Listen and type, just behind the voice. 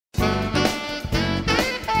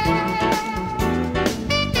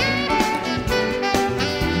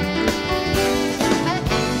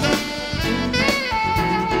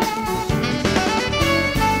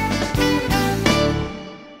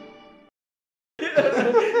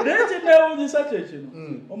kyewuunyisa kyekino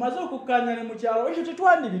omaze okukkaanya ne mukyala ekyo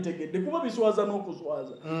tetwandibitegedde kuba biswaza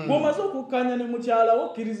n'okuswaza bw'omaze okukkaanya ne mukyala wo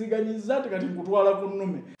okkiriziganyizza nti kati nkutwala ku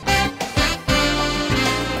nnume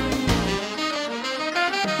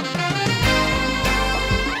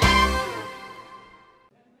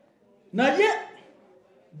naye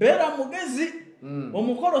beera mugezi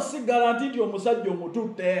omukolo si garanti nti omusajja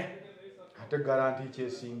omututte ate garanti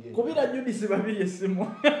kyesinge kubira judisi babiri essimu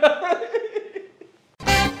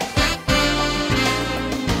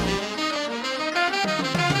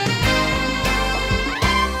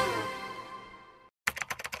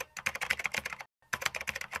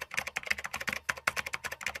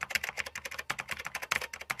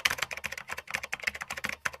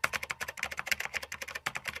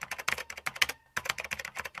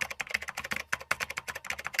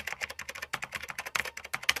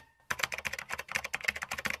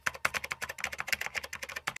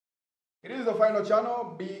It is the final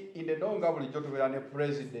channel. Be in the donga bulijjo tubeera ne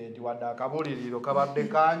president wadde akabuliriro kabadde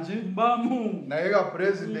kangi mbamu naye ga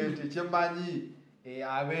president kyemanyi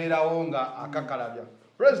abeerawo nga akakalabya.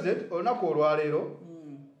 President olunaku olwaleero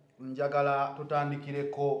njagala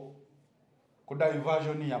tutandikireko ku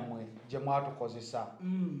diversion yammwe gye mwatukozesa.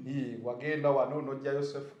 Wagenda wano n'ojjayo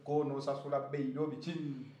Cephcoh n'osasula bbeeyi biki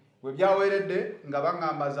bwe byaweeredde nga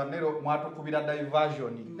baŋŋamba Zanero mwatukubira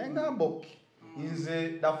diversion n'engamba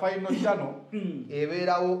nze the final channel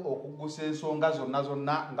ebeerawo okuggusa ensonga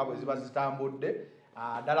zonna nga bwe ziba zitambudde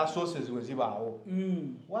ddala sources we zibaawo.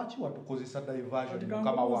 Lwaki watukozesa diversion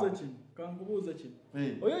mukama wange? Kankubuuze kino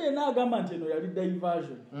oyo yenna agamba nti eno yali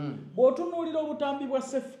diversion bw'otunuulira obutambi bwa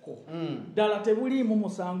Cephcoh ddala tebuliimu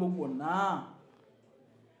musango gwonna.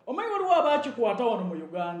 Omanyi waliwo abaakikwata wano mu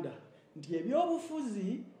Uganda nti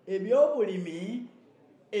ebyobufuzi ebyobulimi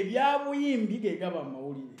ebyabuyimbi ge gaba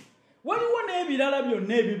amawulire waliwo n'ebirala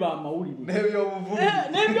byonna ebiba amawulire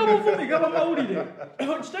n'ebyobuvubi gaba amawulire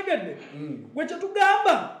kitegedde gwe kye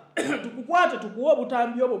tugamba tukukwate tukuwa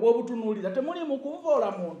obutambi obwo bw'obutunuulira temuliimu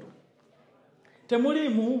kunvoola muntu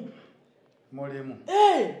temuliimu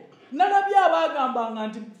nalabye abaagambanga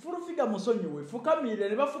nti fulufiga musonyiwe fukamire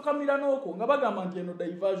ne bafukamira n'okwo nga bagamba nti eno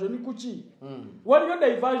diversion kuki waliyo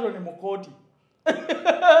diversion mu kooti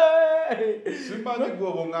simbanyi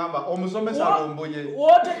gwobo ngamba omusomesa lomboye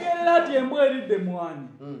wotegerera ati embwa eridde mwani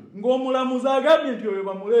ng'omulamuzi agambye nti oyo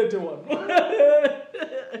bamuleete wano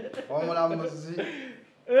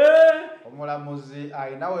omulamuzi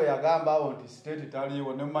ayinawe yagambawo nti state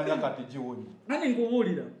taliiwo nemumanya kati giwunyi ani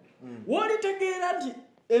nkubuulira woolitegeera nti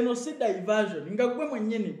eno si diversion nga gwe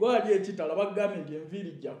mwennyini gwali ekitala bagambye nti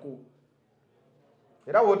enviiri jjako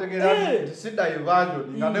era wotegeera nti si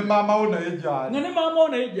diversion nga ne maama wo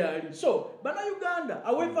naye gyali so bannayuganda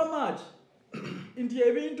however much nti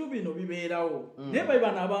ebintu bino bibeerawo naye bali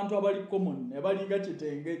bano abantu abali common abalinga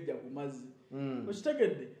kitengejja ku mazzi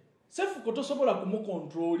okitegedde Cephcoh tosobola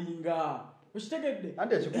kumukontrolinga okitegedde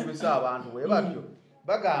anti ekikubisa abantu bwe batyo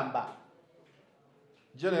bagamba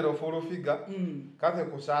General Fulufiga Kathe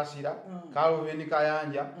Kusaasira Calvin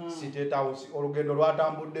Kayanja State House olugendo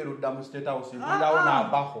lwatambudde ludda mu State House ndawo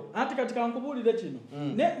n'abaho anti katika nkubuulire kino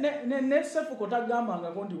ne Cephcoh tagambanga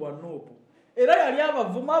ndi wanopo era yali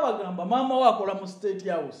abavuma abagamba maama wakola mu State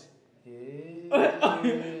House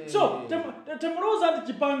so temulowooza nti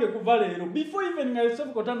kipange kuva leero before even nga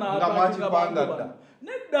Cephcoh tanaakipanga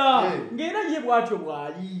nedda ng'era ye bw'atyo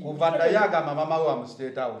bw'ali kuva dda yagamba maama we wa mu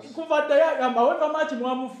State House kuva dda yagamba we mamaaki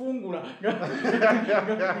mwamufungula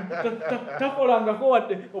takolangako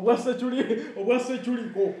wadde obwa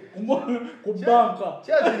seculiko ku banka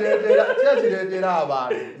kyekireetera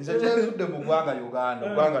abantu nze kyenzudde mu ggwanga Uganda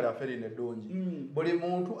eggwanga lyaffe lino eddungi buli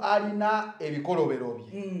muntu alina ebikolobero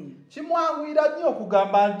bye kimwanguyira nnyo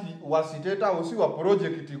okugamba nti wa State House wa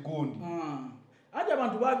project gundi aje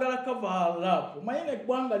abantu baagala cover up mayine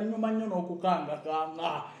eggwanga linyuma nnyo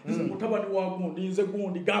n'okukangakanga nze mutabani wa gundi nze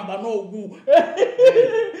gundi gamba n'ogu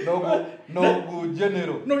n'ogu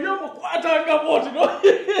general n'oyomukwatanga bwoti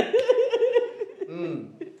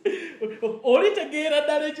olitegeera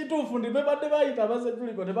ddala ekituufu ndi bebadde bayita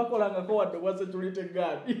abaseculiko tebakolangako wadde bwa security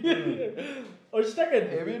guard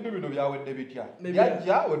okitegedde ebintu bino byawedde bitya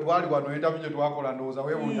byajja we twali wano interview gye twakola ndowooza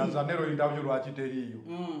weewuunya Zanero interview lwaki teriiyo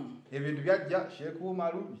ebintu byajja Sheikh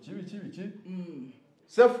Umaru biki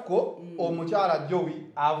Cephcoh omukyala Jowie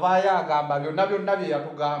avaayo agamba byonna bye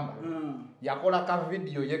yatugamba yakola ka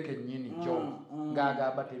video ye kennyini jo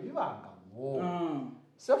ng'agamba tebibangawo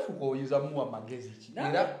Cephcoh oyinza muwa magezi ki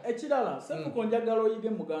era ekirala Cephcoh njagala oyige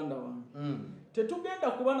muganda wange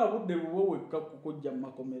tetugenda kuba na budde bubwo wekka kukujja mu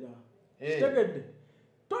makomera kitegedde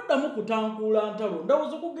toddamu kutankuula ntalo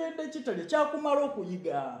ndowooza okugenda ekitali kyakumala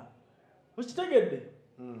okuyiga okitegedde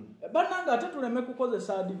bannanga ate tuleme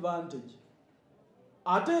kukozesa advantage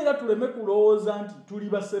ate era tuleme kulowooza nti tuli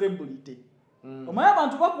ba celebrity omanyi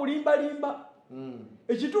abantu bakulimbalimba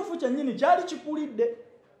ekituufu kyennyini kyali kikulidde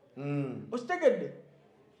okitegedde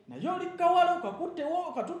naye oli kawala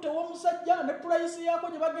katuttewo omusajja ne purayisi yaako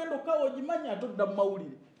gye bagenda okkawa ogimanyi ate odda mu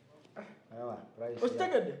mawulire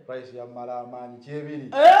okitegedde price ya mala amaanyi kyebiri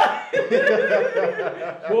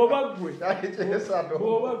bw'oba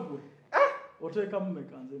gwe oteekamu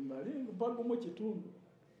mekanze mbali mpagumu kitundu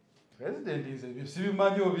president nze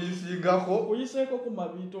sibimanyi obisingako kuyiseeko ku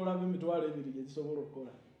mabiito olabe emitwalo 2 gye zisobola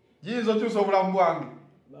okukola giyinza okyusa obulamu bwange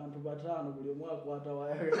bantu 5 buli omu akwata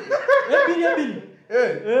ebiri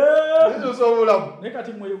zikyusa obulamu naye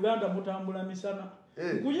kati mu Uganda mutambula misana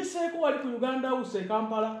kuyiseeko wali ku Uganda House e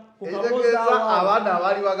Kampala ku abaana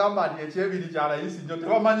abali bagamba nti ekyebiri kyalayisi nnyo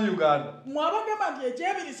tebamanyi Uganda mwabagamba nti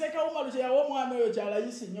ekyebiri Sekawumalu kyeyawa omwana oyo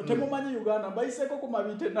kyalayisi nnyo temumanyi Uganda mbayiseeko ku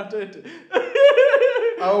mabiite nateete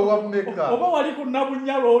awo wameka oba wali ku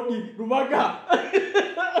Nabunya Road Lubaga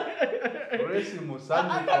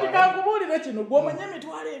kati kankubuulire kino gw'omanye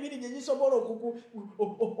emitwalo 2 gye gisobola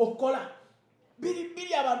okukola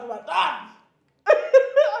biri abantu 5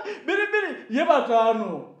 ye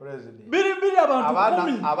 5 biri abantu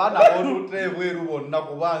 10 abaana b'olutwe bweru bonna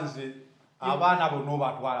kubanze abaana bonna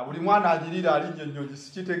obatwala buli mwana agirira alinnya ennyonyi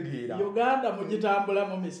sikitegeera Uganda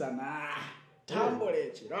mugitambulamu misana tambula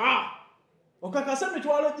ekiro okakasa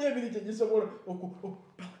emitwalo gye 2 gye gisobola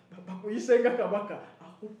bakuyisenga kabaka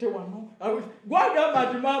akutte wano gwagamba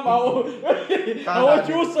nti maama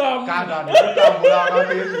awokyusamu kutambula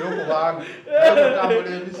abakeekiro kubanga kutambula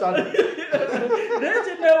emisana naye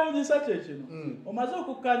kinewunyisa kyekino omaze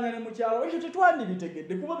okukkanya ne mukyalawo ekyo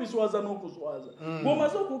tetwandibitegedde kuba biswaza n'okuswaza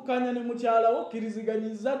bw'omaze okukkanya ne mukyalawo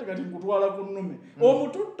okkiriziganyiza nti kati nkutwala ku nnume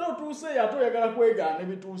omututta otuuseeyo ate oyagala kwegaana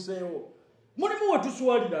ebituuseewo mulimu we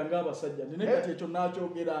tuswalira ng'abasajja nti naye kati ekyo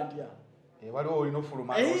naakyogera ntya waliwo olina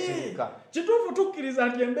ofuluma n'osirika kituufu tukkiriza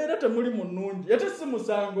nti embeera temuli mu nnungi ate si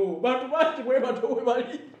musango bantu bangi bwe bato we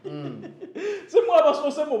bali si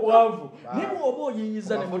mwabasoose mu bwavu naye bw'oba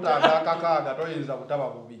oyiyiza ne mutagakakaaga toyinza butaba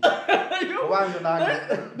bubi obanze nange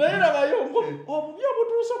naye labayo obubi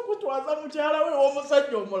obutuusa okutwaza mukyala we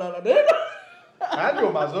w'omusajja omulala naye kandi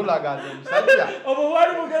omaze olagaza omusajja obwo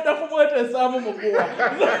wali mugenda kumwetesaamu mukuwa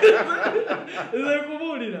nze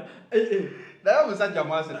kubuulira naye omusajja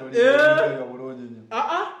mwase toliyo bulungi nnyo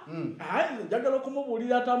nze njagala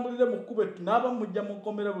okumubuulira atambulire mu kkubo n'aba mujja mu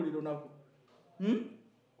nkomera buli lunaku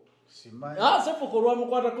Cephcoh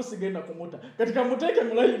olwamukwata kusigenda kumuta kati kamuteeke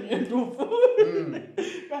mu layini entuufu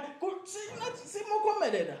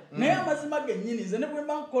simukomerera naye amazima gennyini nze ne bwe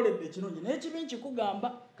mba nkukoledde ekirungi naye kibi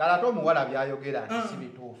nkikugamba kale ate omuwala byayogera nti si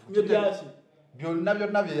bituufu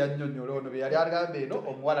byonna bye yannyonnyola ono bye yali agamba eno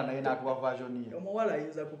omuwala naye n'atuwa version ye omuwala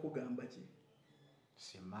ayinza kukugamba ki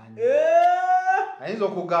simanyi ayinza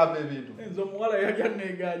okugamba ebintu nze omuwala yali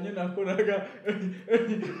aneeganye nakonaga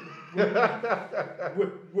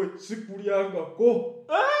gwe sikulyangako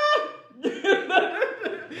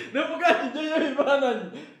nemugaji gyeyo ebifaananyi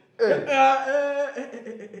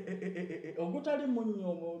ogutali munnyo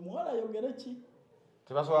omuwala ayogere ki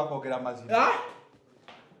tebasobola kwogera mazima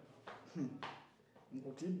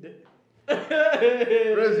nkutidde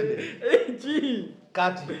president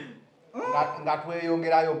kati nga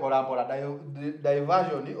tweyongerayo mpolampola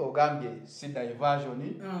diversion ogambye si diversion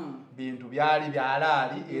bintu byali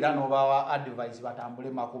byalaali era n'obawa advice batambule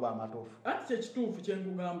makuba amatuufu ati kyekituufu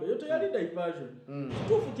kyenkugamba yo teyali diversion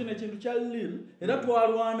kituufu kino ekintu kya lil era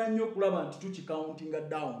twalwana nnyo okulaba nti tukikauntinga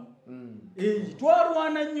down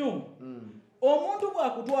twalwana nnyo omuntu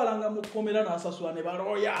bw'akutwalanga mu kkomera n'asasula ne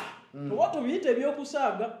balooya oba tubiyita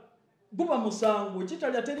ebyokusaaga guba musango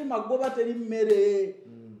kitalya teri magoba teri mmere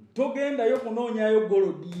togendayo kunoonyayo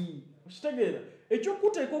golodi okitegeera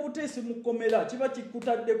ekyokuteeka obuteesi mu kkomera kiba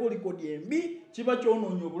kikutaddeko likodi embi kiba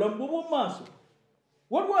kyonoonya obulamu bwo bw'omu maaso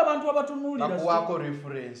waliwo abantu abatunuulira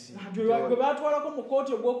gwe baatwalako mu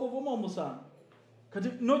kooti ogw'okuvuma omusango kati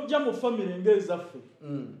nojja mu famire ng'ezaffe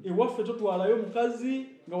ewaffe totwalayo mukazi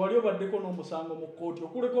nga wali obaddeko n'omusango mu kooti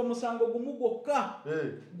okuleka omusango gumu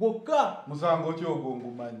gwokka musango ki ogwo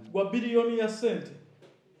ngumanyi gwa biliyoni ya sente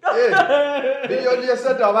biliyoni ya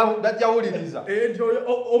sente dajjawuliriza nti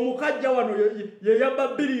omukajja wano yeyabba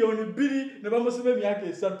biliyoni 2 ne bamusiba emyaka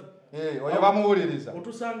 3 oyo bamuwuliriza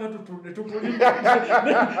otusanga tutudde tukulinda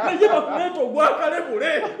naye bakuleeta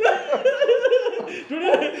ogwakalebule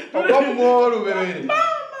ogwamumwolubebere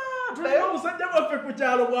tulina omusajja waffe ku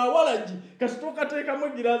kyalo bwawalagi kati tukateekamu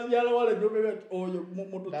egiraasi yalawalagi ogega ti oyo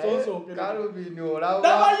mutusonsongerkalubini olabe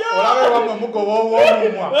wamwe mugoba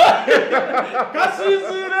obwomumwa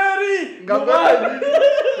kasinziira eri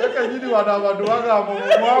Yaka nyini wana abantu bagamba mu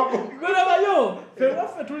mwako. Gona bayo, fe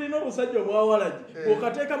waffe tulina obusajja obwawalaji.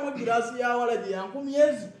 Okateekamu girasi ya walaji ya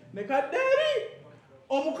 10 ne kaderi.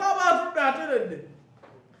 Omukaba atudde ateredde.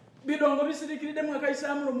 Bidongo bisirikiridde mu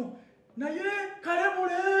akayisaamulumu. Naye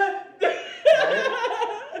kalebule.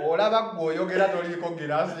 Olaba gwoyogera toliko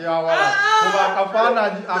girasi ya walaji. Kuba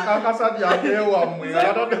akafaananyi akakasajja akeewa mmwe.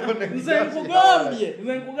 Nze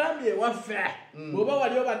nkugambye waffe. Bw'oba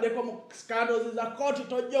wali obaddeko mu scandals za kooti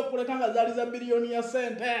tojja okuleka nga zaali za biliyoni ya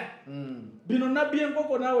ssente. Bino nabbi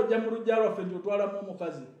enkoko naawe ojja mu lujja lwaffe nti otwalamu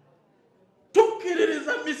omukazi.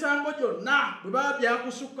 Tukkiririza misango gyonna bwe baba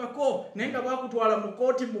byakusukkako naye nga bakutwala mu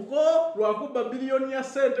kooti muko lwakubba biliyoni ya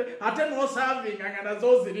ssente ate n'osaavinga nga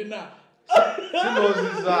nazo zirina.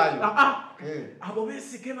 Sinozizaayo. Abo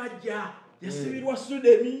beesike bajja yasibirwa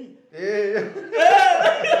Sudemi.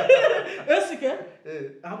 Esike?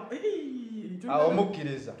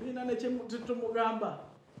 Omukkiriza. Tulina nekitumugamba.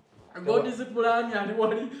 God is plan ali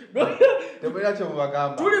wali. Tebera kye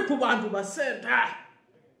mubagamba. Tuli ku bantu ba ssente.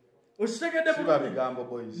 Oshitegedde Siba bigambo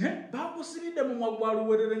boys. Bakusibidde mu mwagwa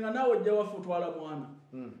luwerere nga naawe ojja waffe otwala mwana.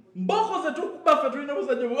 Mboko ze tukuba ffe tulina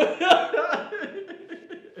busajja bwe.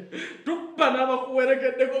 Tukuba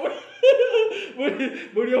n'abakuwerekeddeko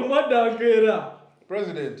buli omwadde ankeera.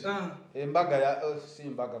 President, embaga ya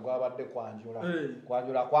simbaga gwabadde kwanjula.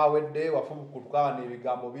 Kwanjula kwawedde wafubukutukawa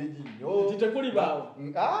n'ebigambo bingi nnyo. Titekuli baawo.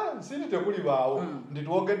 Sini tekuli baawo. Ndi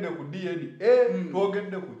twogedde ku DNA,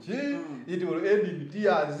 twogedde ku ki, it will end in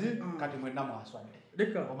tears, kati mwenna mwaswadde.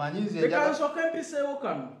 Omanyize leka nsooka empiseewo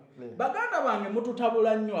kano. Baganda bange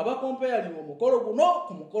mututabula nnyo abakompeyalinga omukolo guno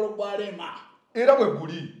ku mukolo gwa Lema. Era bwe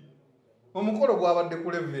guli. Omukolo gwabadde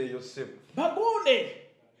ku level eyo ssebo. Bagonde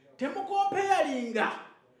temukompeyalinga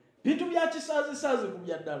bintu bya kisaazi ku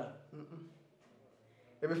bya ddala.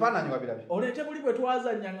 Ebifaananyi wabirabye. Oleete buli bwe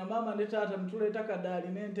twazannyanga maama ne taata mutuleeta kadaali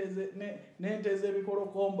n'ente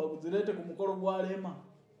z'ebikolokomba buzireete ku mukolo gwa Lema.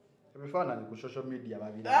 Ebifaananyi ku social media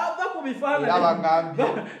babirabye.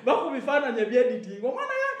 Baku bifaananyi ebyeditinga.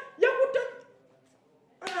 Omwana yakutte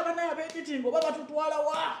abana abeditinga oba batutwala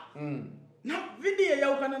wa. Na video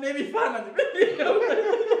yawukana n'ebifaananyi.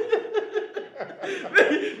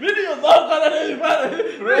 Video zawukana n'ebifaananyi.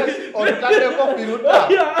 Otandeko firuta.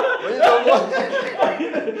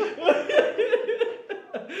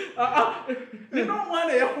 Nino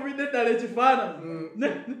omwana yakubidde ddala ekifaananyi.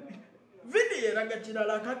 Video eraga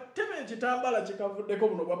kirala kateme ekitambala kikavuddeko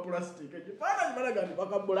buno bwa plastic. Ekifaananyi balaga nti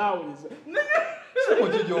bakabulawuliza.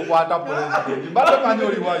 Sikukijja okwata president. Mbadde manyi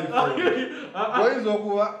oli wayifu. Oyinza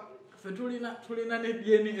okuba ffe tulina ne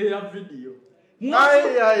DNA ya video.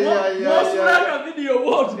 Mwosulaka video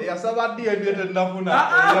bwoti. Yasaba DNA tennafuna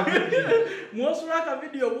ya video. Mwosulaka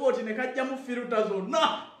video bwoti ne kajja mu filter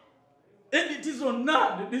zonna. Edit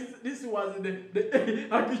zonna. This was the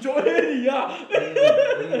akicho area.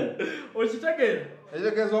 Okitegera.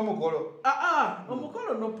 Ejegezo omukolo.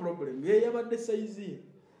 Omukolo no problem. Ye yabadde size.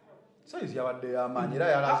 Size yabadde yamanyi era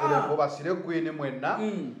yalazire ko basire queen mwenna.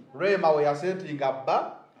 Rema we yasetinga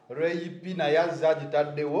bba. Reyipi na yazza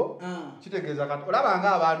gitaddewo kitegeeza kati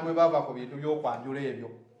olabanga abantu bwe bava ku bintu by'okwanjula ebyo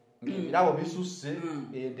ebirabo bisusse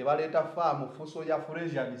ente baleeta faamu fuso ya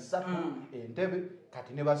Fresian 3 entebe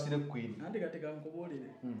kati ne basire queen kati kankubuulire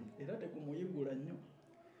era tekumuyigula nnyo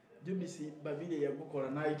Judisi Babile yagukola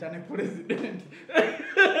n'ayita ne president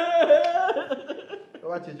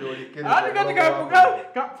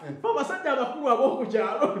abasajja abakulu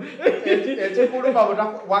ab'okukyalo ekikuluma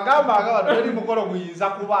wagambanga wano teri mukolo guyinza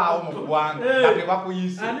kubaawo mu ggwanga kati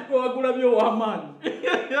bakuyise ani gwe wagulabye ow'amaanyi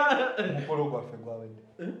omukolo gwaffe gwawedde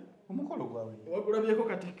omukolo gwawedde wagulabyeko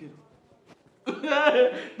Katikkiro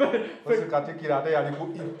Katikkiro ate yali ku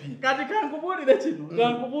EP kati kankubuulire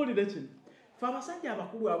kino fe abasajja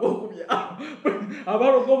abakulu ab'okubya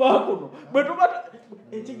abalogo baakuno bwe tuba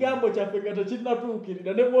ekigambo kyaffe nga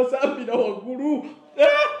tekinnatuukirira ne bw'osambira waggulu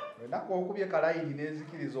ennaku okubye kalayini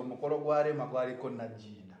n'enzikiriza omukolo gwa Lema gwaliko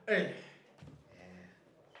Nagiina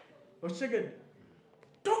okitegedde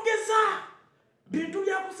togeza bintu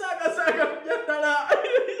bya kusaagasaaga kubya ddala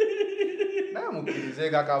naye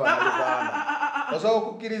mukkirizeegako abanayuganda osobola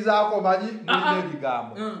okukkirizaako manyi mulina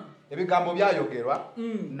ebigambo byayogerwa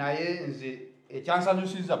naye nze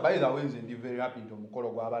ekyansanyusiza by the way nze ndi very happy nti omukolo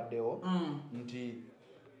gwabaddewo nti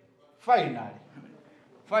finally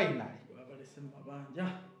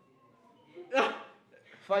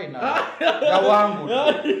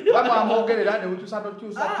yawangula bamwamogerera ne bukyusa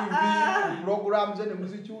tokyusa TV programs ne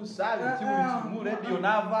muzikyusa buli kimu radio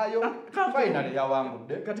n'avaayo finally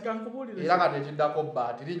yawangudde kati kankubuulire era kati ekiddako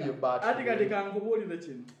baati linye baati ati kati kankubuulire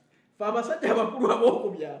kino fe abasajja abakulu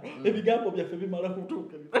ab'okubyalo ebigambo byaffe bimala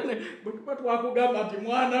kutuukirira tuba twakugamba nti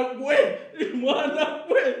mwana gwe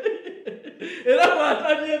era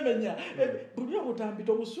bwatanyemenya buli obutambi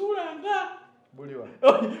tobusuulanga buliwa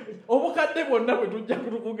obukadde bwonna bwe tujja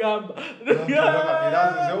kutukugamba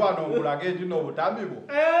irazize wano okulage nti n'obutambi bwo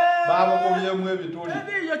babukubyemu ebituli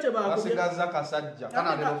ebiyo kye basigaza kasajja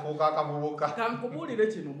kana nerofuuka akavubuka kankubuulire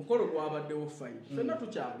kino omukolo gwabaddewo fayi fenna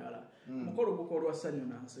tukyagala omukolo gukolwa ssanyu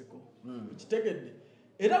na nseko ekitegedde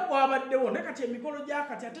era gwabaddewo ne kati emikolo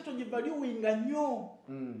gyakati ate togivalyuwinga nnyo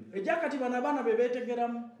egyakati bano abaana be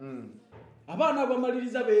beetegeramu abaana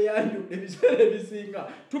bamaliriza beeyanjudde ebiseera ebisinga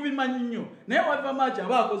tubimanyi nnyo naye wava maaki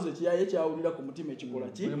aba akoze ekiyaye kyawulira ku mutima ekikola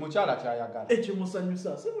ki buli mukyala kyayagala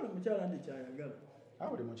ekimusanyusa si buli mukyala ndi kyayagala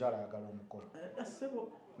buli mukyala ayagala omukolo sebo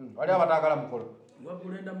wali abatagala mukolo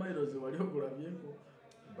wabulenda mairozi wali ogulabyeko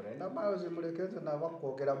Brenda Miles mulekeze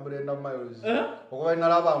nabakwogera Brenda Miles okuba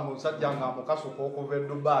nalaba musajja nga mukasuka okuva e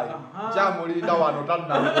Dubai kyamulinda wano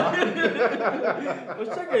tannagwa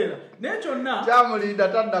okitegera naye kyonna kyamulinda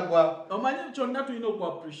tannagwa omanyi kyonna tulina oku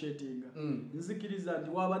appreciatinga nzikiriza nti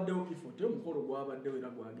wabaddewo effort omukolo gwabaddewo era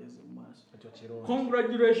gwagenze mu maaso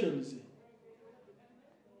congratulations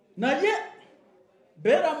naye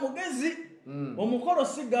beera mugezi omukolo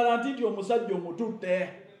si garanti nti omusajja omututte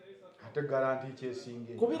ate garanti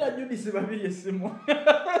kyesinge kubira Judisi babiri esimu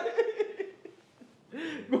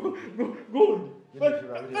good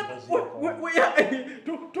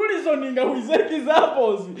tulizoninga with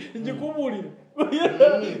examples njikubulira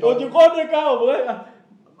ojikodekawo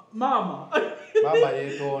mama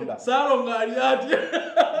yetonda salonga ali ati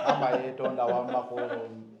mama yetonda wamakolo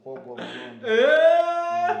kogo mulundu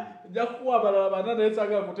jakuwa balala bana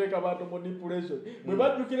nesaga kuteeka bantu mu manipulation bwe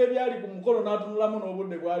bajjukire byali ku mukolo n'atunulamu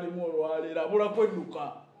n'obudde bwalimu olwaleera abula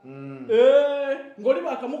kwedduka ng'oli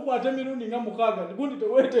bakamukwata emirundi nga mukaaga gundi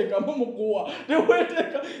teweeteekamu mukuwa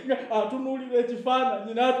teweeteeka atunuulira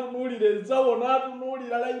ekifaananyi n'atunuulira ensawo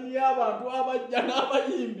n'atunuulira layini y'abantu abajja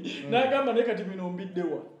n'abayimbi n'agamba naye kati bino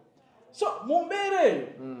mbiddewa so mu mbeera eyo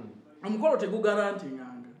omukolo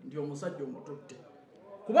tegugarantinganga nti omusajja omututte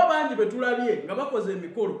kuba bangi betulabye nga bakoze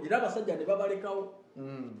emikolo era abasajja ne babalekawo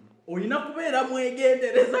olina kubeera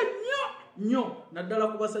mwegendereza nnyo naddala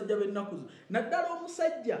ku basajja b'ennaku zo naddala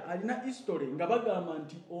omusajja alina history nga bagamba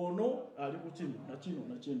nti ono ali ku kino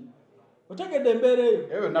nakino otegedde embeera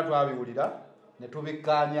eyo byonna twabiwulira ne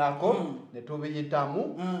tubikkaanyako ne tubiyitamu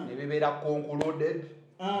ne bibeera concluded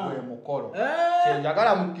bwe mukolo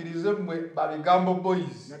kyenjagala mukkirize mmwe babigambo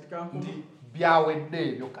boys nti byawedde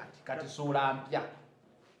ebyo kati suula mpya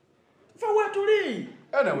wetuli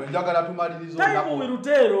anyway njagala tumaliriza olunaku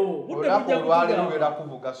wirutero olwaleero beera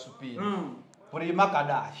kuvuga supiini Prima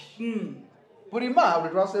Kadash Prima bwe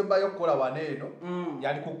twasembayo okukola wano eno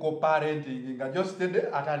yali ku co-parenting nga jostede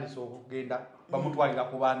atandise okugenda bamutwalira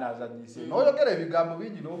ku baana azanyise n'oyogera ebigambo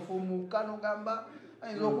bingi n'ofuumuuka n'ogamba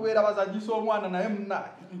ayinza okubeera bazanyisa omwana naye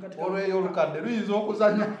munnaye olweyo olukadde luyinza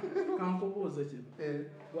okuzanya kankubuuze kino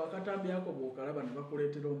bwakatambyako bw'okalaba ne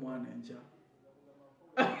bakuleetera omwana enkya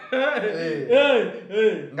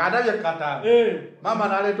ng'adabye katanga mama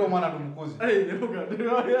n'aleeta omwana tumukuzi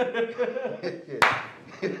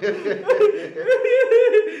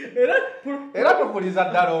era tukuliza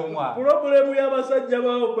ddala omwana pulobulemu y'abasajja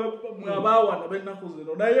abaawana b'ennaku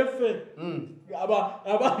zino naye ffe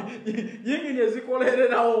yingini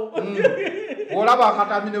ezikolererawo olaba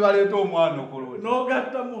akatambi ne baleeta omwana okulungi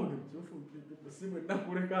n'ogattamu si bwe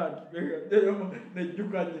nakuleka nti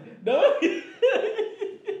nejjukanye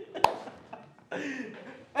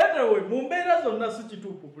anyway mu mbeera zonna si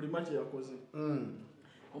kituufu Prima kye yakoze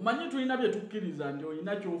omanyi tulina bye tukkiriza nti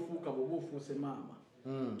olina ky'ofuuka bw'oba ofuuse maama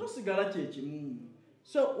tosigala kyekimu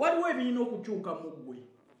so waliwo ebirina okukyuka mu ggwe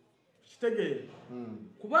kitegeere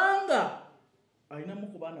kubanga alinamu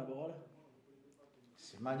ku baana bawala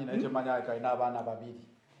simanyi naye kyemanyi alina abaana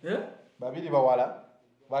babiri bawala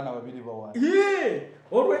baana babiri bawala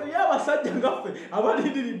olwo eriyo abasajja ngaffe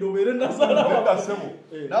abalindiridde obeere Nazaala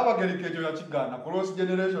n'abagereka ekyo yakigaana cross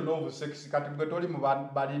generation of sex kati gwe toli mu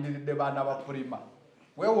balindiridde baana ba Prima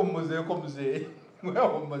Wewumuzeko muzeeyi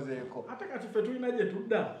Wewumuzeko ate kati ffe tulina gye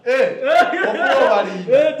tudda okuba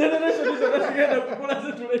obalinda generation zonna kigenda kukula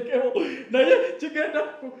zitulekewo naye kigenda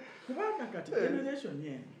kubanga kati generation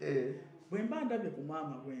yeno bwe mba ndabye ku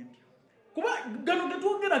maama bwentyo kuba gano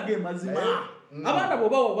getwogera ge mazima abaana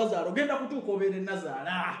bw'oba wabazaala ogenda kutuuka obeere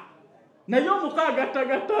Nazaala naye omukaaga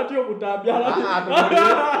gattagatta ati obutambyala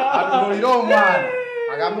atunulire omwana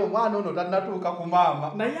agamba omwana ono tannatuuka ku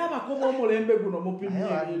maama naye abakoba omulembe guno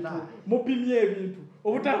mupimye ebintu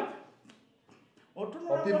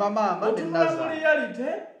opima maama ne Nazaala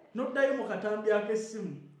reality n'oddayo mu katambi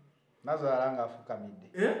ak'essimu Nazaala ng'afukamidde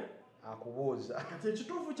akubuuza kati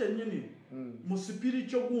ekituufu kyennyini mu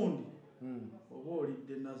sipirikyo gundi oba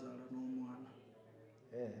olidde Nazaala n'omwana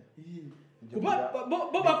kuba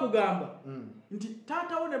bo bakugamba nti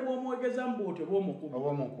taatawo ne bw'omwegeza bw'otyo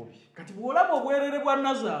bw'omukubi kati bw'olaba obwerere bwa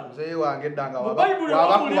Nazaala muzeeyi wange eddanga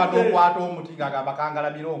wabakuba n'okwata omuti ng'agamba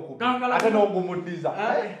kangalabira okubi ate n'ogumuddiza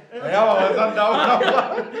naye abawazaddawo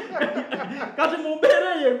kati mu mbeera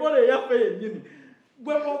eyo enkola eyaffe yennyini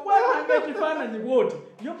gwe okwatanga ekifaananyi bw'oti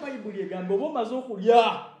yo bayibuli egamba oba omaze okulya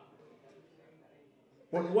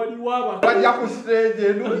waliwo bajja ku siteegi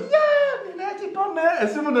eno ekitone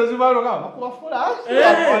esimu nezibaloga bakuba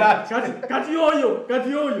kati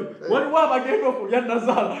oyo waliwo abagenda okulya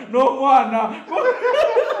Nazaala n'omwana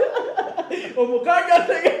omukaaga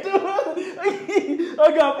tegete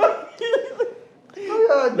agamba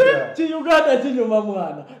Uganda kinyuma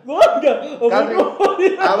mwana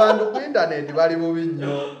abantu ku internet bali bubi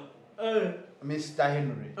nnyo Mr.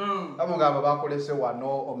 Henry bamugamba bakolese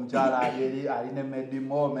wano omukyala alina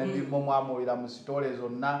medimo mwamuwira mu sitole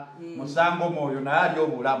zonna musango mwoyo naye ali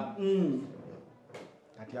obulamu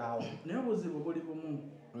kati awo naye obuzibu buli bumu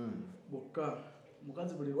bwokka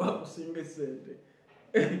mukazi buli lwakusinga esente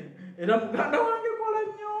era muganda wange kola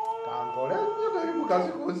nnyo kankole nnyo naye mukazi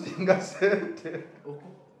kusinga sente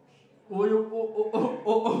oyo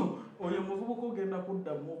muvubuka ogenda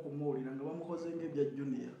kuddamu okumuwulira nga bamukoze ng'ebya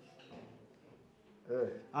junior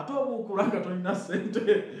ate obuukula nga tolina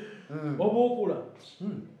sente obuukula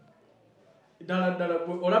ddala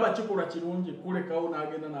olaba kikula kirungi kulekawo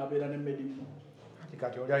n'agenda n'abeera n'emedimu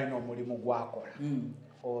kati oli alina omulimu gwakola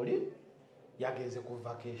oli yagenze ku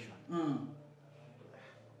vacation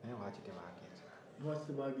naye waki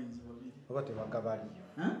tebagenze oba tebagaba liivu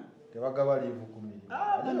tebagaba liivu ku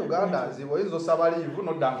mirimu Uganda nzibu oyinza osaba liivu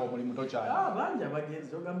noddanga omulimu tokyali bangi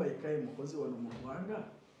abagenzi ogamba yekkaye mukozi wano mu ggwanga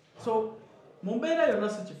so mu mbeera yonna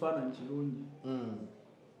si kifaananyi kirungi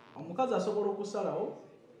omukazi asobola okusalawo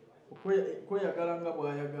okweyagala nga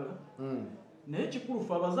bw'ayagala naye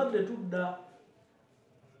kikulufu abazadde tudda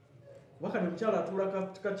wakati mukyala atuula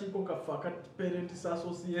kakiiko kaffe aka Parents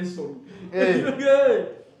Association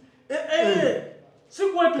si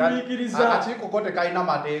kwetumiikiriza akakiiko ko tekalina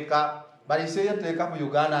mateeka baliseeyo etteeka mu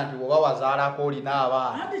Uganda nti oba wazaalako olina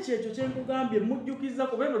abaana ate kyekyo kyenkugambye mujjukiza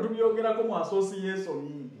kuba eno tubyogerako mu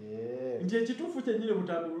association nti ekituufu kyennyini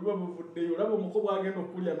butambi buliba buvuddeyo olaba omuko bwagenda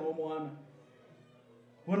okulya n'omwana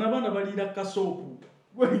bona abaana baliira kasoopu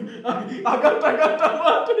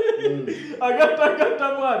agattagatta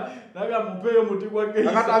mwati naga mupeeyo muti gwa gesi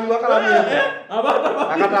akatambi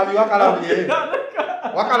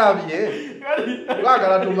wakalabye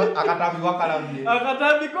lwagala tuma akatambi wakalabye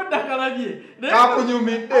akatambi kodda kalabye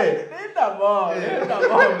kakunyumidde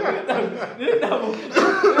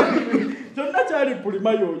kyonna kyali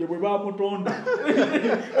Prima yoyo bwe bamutonda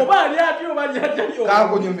oba ali ati oba ali atyo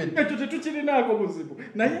kakunyumidde ekyo tetukirinaako buzibu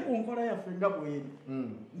naye ku nkola yaffe nga bweri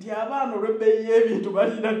nti abaana olw'ebbeeyi y'ebintu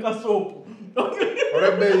balina kasoopu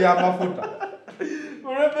olw'ebbeeyi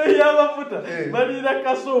y'amafuta balina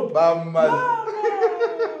kasoopu bamaze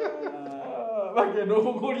bagenda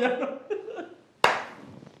okukulya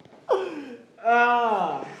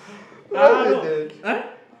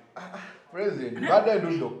President badde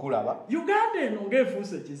ndudde okulaba Uganda eno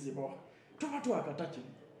ng'efuuse ekizibu tuba twakata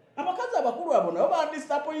kino abakazi abakulu abo nabo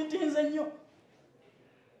bandisappointinze nnyo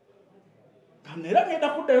era ngenda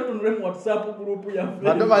kuddayo tunule mu WhatsApp group yaffe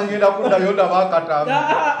ate bangenda kuddayo ndabakatambi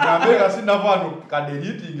nambe nga sinavaano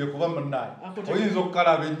kadelitinge kuba munnaye oyinza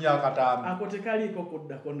okukalaba ennyo akatambi ako tekaliiko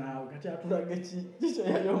kuddako naawe kati atulaga kikyo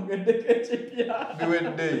yayongeddeko ekipya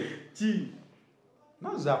biwedde ki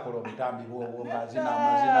nozakola obutambi bwobwo amazina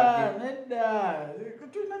ge nedda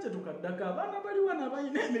tulina kye tukaddako abaana bali wano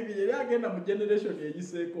abalina emibiri era agenda mu generation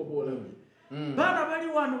eyiseeko bwolabye baana bali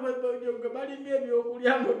wano balinga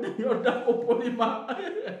ebyokulya noddaku Prima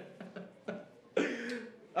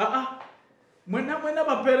mwena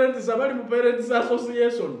baparents abali mu Parents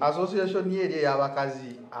Association eri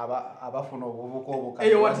ey'abakazi abafuna obuvuka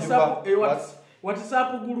obukazi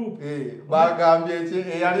WhatsApp group bagambye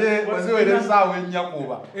eyali weziwere essaawa ennya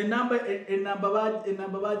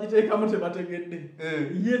enamba bagiteekamu tebategedde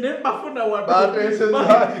ye ne bafuna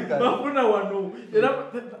wano era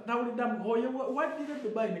nawuliddamu oyo waddire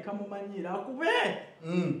Dubai ne kamumanyiira akube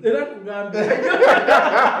era kugambye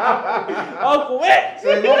akube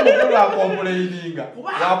senga omukulu akompuleininga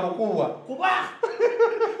wakukubwa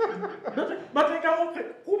bateekamu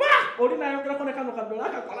kuba oli nayongerako ne kano kadola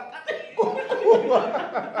akakola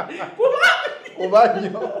kuba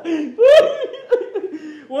nnyo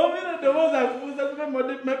wamira eddoboozi akubuuza kuba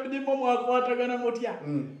medimo mwakwatagana mutya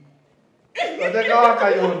otekawo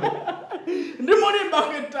akayondo ndi mulimba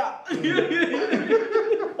ketta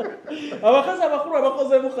abakazi abakulu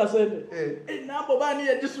abakozeemu kasente enamba baani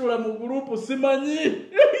yagisula mu gurupu simanyi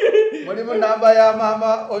mulimu namba ya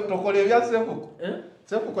maama tokola ebya Cephcoh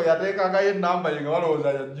Cephcoh yateekangayo enamba ye nga balowooza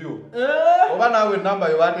ya jjo oba naawe enamba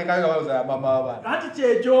yo bateekayo nga balowooza ya maama w'abaana ati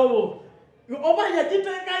kyekyobo oba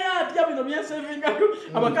yagiteekayo atya bino byensevingayo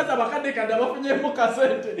abakazi abakaddekadde abafunyeemu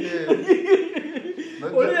kasente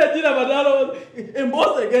oli yagiraba nalowooza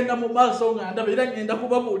emboozi egenda mu maaso nga ndaba era ngenda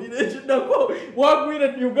kubabuulira ekiddako wagwire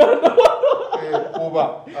Uganda kuba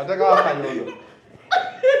ateekawo akayondo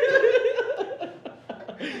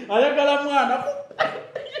ayagala mwana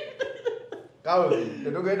kawe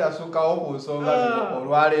tetugenda sukkawo ku nsonga zino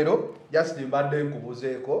olwaleero just mbadde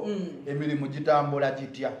nkubuzeeko emirimu gitambula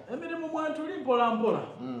gitya emirimu mwentuli mpolampola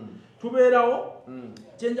tubeerawo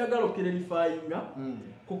kyenjagala okirerifayinga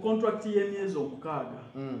ku contract y'emyezi 6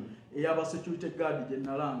 eyaba security guard gye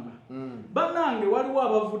nalanga bannange waliwo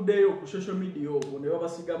abavuddeyo ku social media okwo ne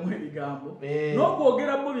babasigamu ebigambo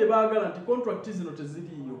n'okwogera bo bye baagala nti contract zino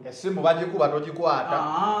teziriiyo essimu bagikuba togikwata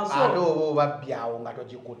ate oba obabbyawo nga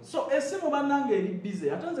togikuta so essimu bannange eri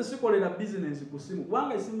bize ate nze sikolera bizinensi ku ssimu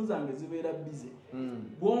kubanga essimu zange zibeera bize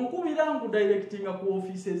bw'onkubira nkudirectinga ku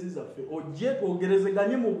ofiises zaffe ojje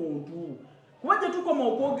twogerezeganye mu buntu kuba gye tukoma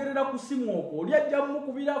okwogerera ku ssimu okwo oli ajja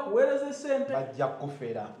mukubira kuweereza essente bajja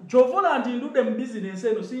kufera kyovola nti ndudde mu bizinensi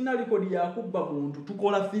eno sirina likodi yakubba muntu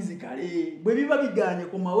tukola fizikale bwe biba biganye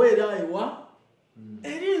ku maweera ewa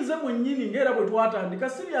eri nze mwennyini ng'era bwe twatandika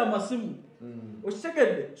si byamasimu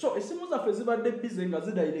okitegedde so essimu zaffe zibadde bize nga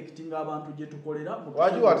zidirectinga abantu gye tukolera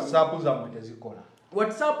lwaki whatsapp zammwe tezikola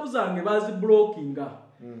whatsapp zange baziblokinga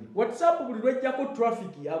whatsapp buli lwejjako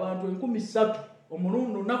traffic abantu 3,000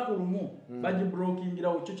 omulundi lunaku lumu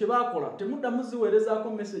bagiblokingirawo ekyo kye baakola temuddamu ziweerezaako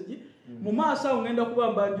message mu maaso awo ngenda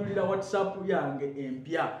kuba mbanjulira whatsapp yange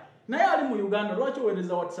empya naye ali mu Uganda lwaki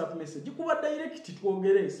oweereza whatsapp message kuba direct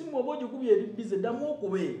twogere simu oba ogikubye eri bize ddamu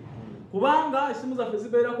okube kubanga essimu zaffe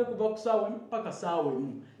zibeerako kuva ku saawa emu paka saawa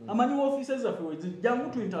emu amanyi woofiise zaffe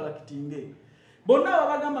wezijjamu tu interactinge bonna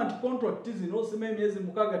babagamba nti contract zino osima emyezi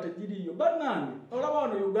 6 tegiriiyo bannange olaba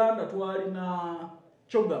wano Uganda twalina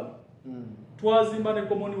Chogamu twazimba ne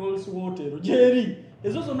Commonwealth Hotel gyeri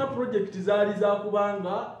ezo zonna project zaali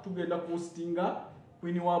zakubanga tugenda kustinga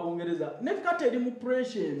Queen wa Bungereza ne kati eri mu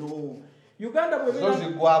pressure eno Uganda bwe bera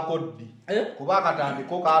zigwako ddi kuba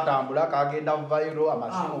akatandiko katambula kagenda viral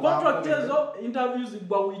amasimu contract ezo interviews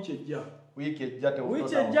igwa week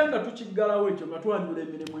ejja nga tukiggalawo ekyo nga twanjula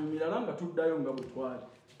emirimu emirala nga tuddayo nga bwe twali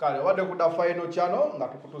kale wadde kuda final channel nga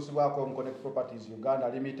tukutusibwako Connect Properties Uganda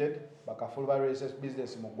Limited bakafulba real estate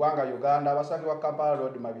business mu ggwanga Uganda basangibwa Kampala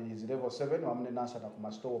Road Mabirizi level 7 wamu ne Nansana ku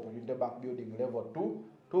Mastowo Opportunity Bank Building level 2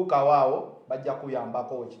 tukawaawo bajja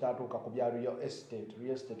kuyambako ekitatuuka ku bya real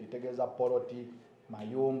estate itegeeza poloti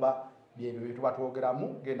mayumba byebyo bye tuba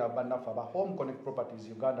twogeramu genda bannaffe aba Home Connect Properties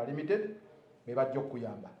Uganda Limited be bajja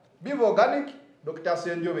okuyamba Bivo Organic Dr.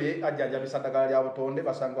 Senjobe ajjanjabisa ddagala lya butonde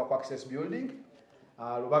basangibwa ku Access Building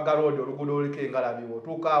Lubaga Road oluguudo olukengalabiwo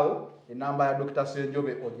tukaawo enamba ya Dr.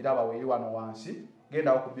 Senjobe ogiraba weeri wano wansi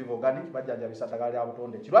gendawo ku Bivo Organic bajjanjabisa ddagala lya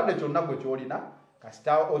butonde kirwadde kyonna gwe kyolina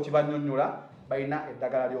kasita okibannyonnyola balina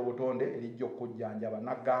eddagala ly'obutonde erijja okujjanjaba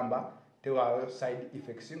nagamba tewaayo side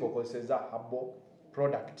effects ng'okozeseza herbal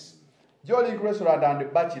products Jolie Restaurant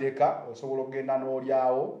and Bachireka osobola okugenda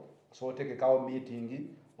n'olyawo osobola otegekawo meeting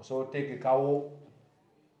osobola otegekawo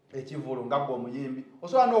ekivulu nga gwe omuyimbi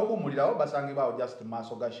osobola n'okuwummulirawo basangibwawo just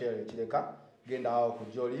maaso ga share ekireka genda awo ku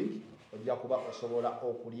Jolie ojja kuba osobola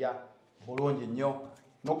okulya bulungi nnyo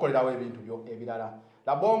n'okukolerawo ebintu byo ebirala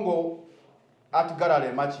Labongo Art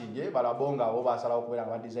Gallery Machinge balabonga abo basalawo okubeera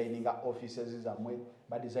nga badesigninga offices zammwe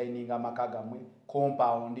badesigninga amaka gammwe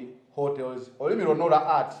compound hotels olimiro nola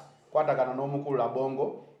art kwatagana n'omukulu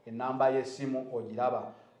Labongo enamba y'essimu ogiraba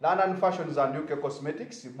London Fashions and UK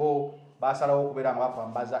Cosmetics bo basalawo okubeera nga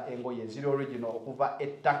bapambaza engoye ziri original okuva e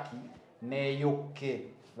Turkey ne UK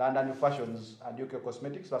London Fashions and UK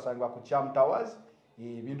Cosmetics basangibwa ku Cham Towers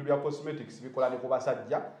ebintu bya cosmetics bikola ne ku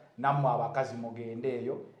basajja nammwe abakazi mugende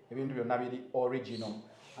eyo ebintu byonna biri original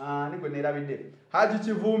nigwe neerabidde Haji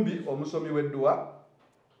Kivumbi omusomi w'edduwa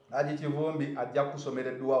Haji Kivumbi ajja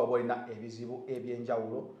kusomera edduwa oba olina ebizibu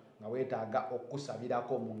ebyenjawulo nga weetaaga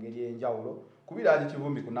okusabirako mu ngeri enjawulo kubira Haji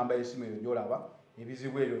Kivumbi ku namba y'essimu eyo gyolaba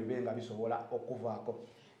ebizibu ebyo bibe nga bisobola okuvaako.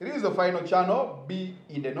 It is the final channel be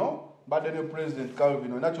in the know badde ne President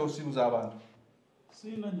Calvin olina kyosibuza abantu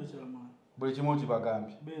sirina nnyo kyamaanyi buli kimu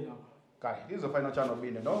kibagambye beera kale it is the final channel be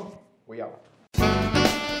in the know we out